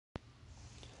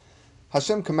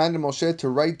Hashem commanded Moshe to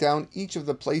write down each of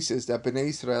the places that Bnei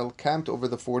Israel camped over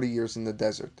the 40 years in the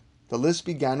desert. The list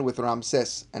began with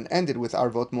Ramses and ended with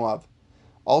Arvot Moav.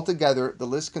 Altogether, the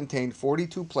list contained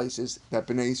 42 places that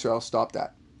Bnei Israel stopped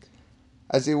at.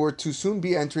 As they were to soon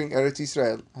be entering Eretz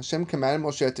Israel, Hashem commanded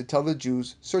Moshe to tell the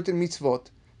Jews certain mitzvot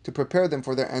to prepare them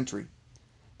for their entry.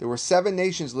 There were 7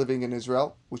 nations living in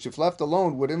Israel, which if left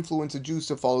alone would influence the Jews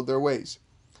to follow their ways.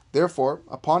 Therefore,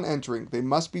 upon entering, they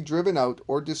must be driven out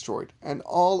or destroyed, and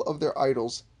all of their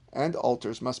idols and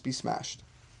altars must be smashed.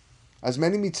 As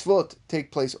many mitzvot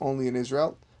take place only in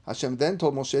Israel, Hashem then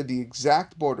told Moshe the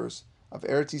exact borders of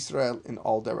Eretz Israel in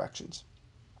all directions.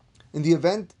 In the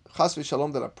event, chas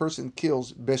v'shalom, that a person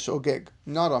kills beshogeg,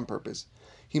 not on purpose,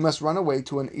 he must run away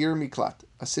to an Ir Miklat,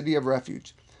 a city of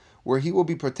refuge, where he will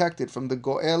be protected from the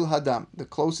Goel Hadam, the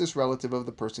closest relative of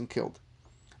the person killed.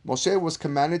 Moshe was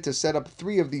commanded to set up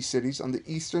 3 of these cities on the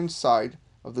eastern side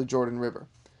of the Jordan River.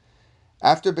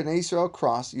 After Bnei Israel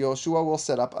cross, Yoshua will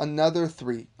set up another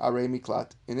 3 Arei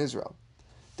Miklat in Israel.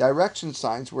 Direction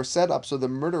signs were set up so the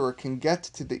murderer can get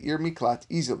to the Ir Miklat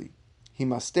easily. He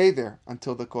must stay there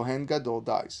until the Kohen Gadol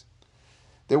dies.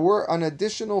 There were an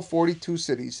additional 42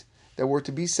 cities that were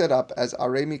to be set up as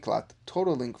Arei Miklat,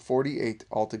 totaling 48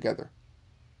 altogether.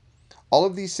 All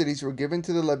of these cities were given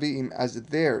to the Leviim as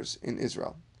theirs in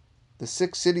Israel. The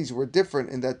 6 cities were different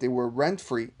in that they were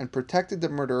rent-free and protected the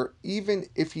murderer even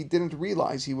if he didn't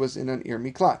realize he was in an Ir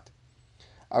Miklat.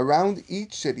 Around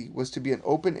each city was to be an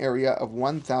open area of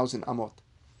 1,000 amot.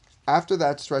 After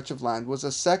that stretch of land was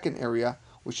a second area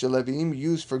which the Leviim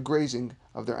used for grazing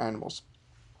of their animals.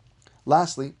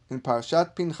 Lastly, in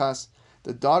Parashat Pinchas,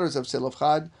 the daughters of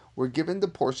Selofhad were given the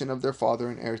portion of their father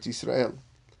in Eretz Israel.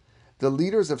 The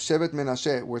leaders of Shevet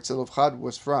Menashe, where Selofhad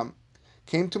was from,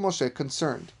 came to Moshe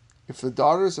concerned. If the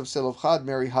daughters of Selofhad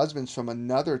marry husbands from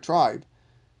another tribe,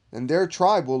 then their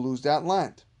tribe will lose that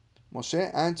land.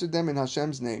 Moshe answered them in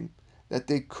Hashem's name that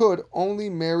they could only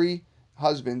marry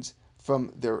husbands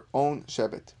from their own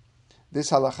Shevet.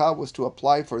 This halacha was to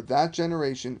apply for that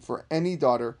generation for any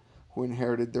daughter who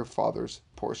inherited their father's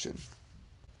portion.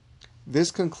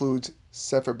 This concludes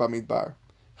Sefer Bamidbar.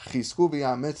 Chizku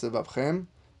v'yametz levavchem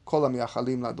kol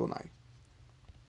hamiachalim l'Adonai.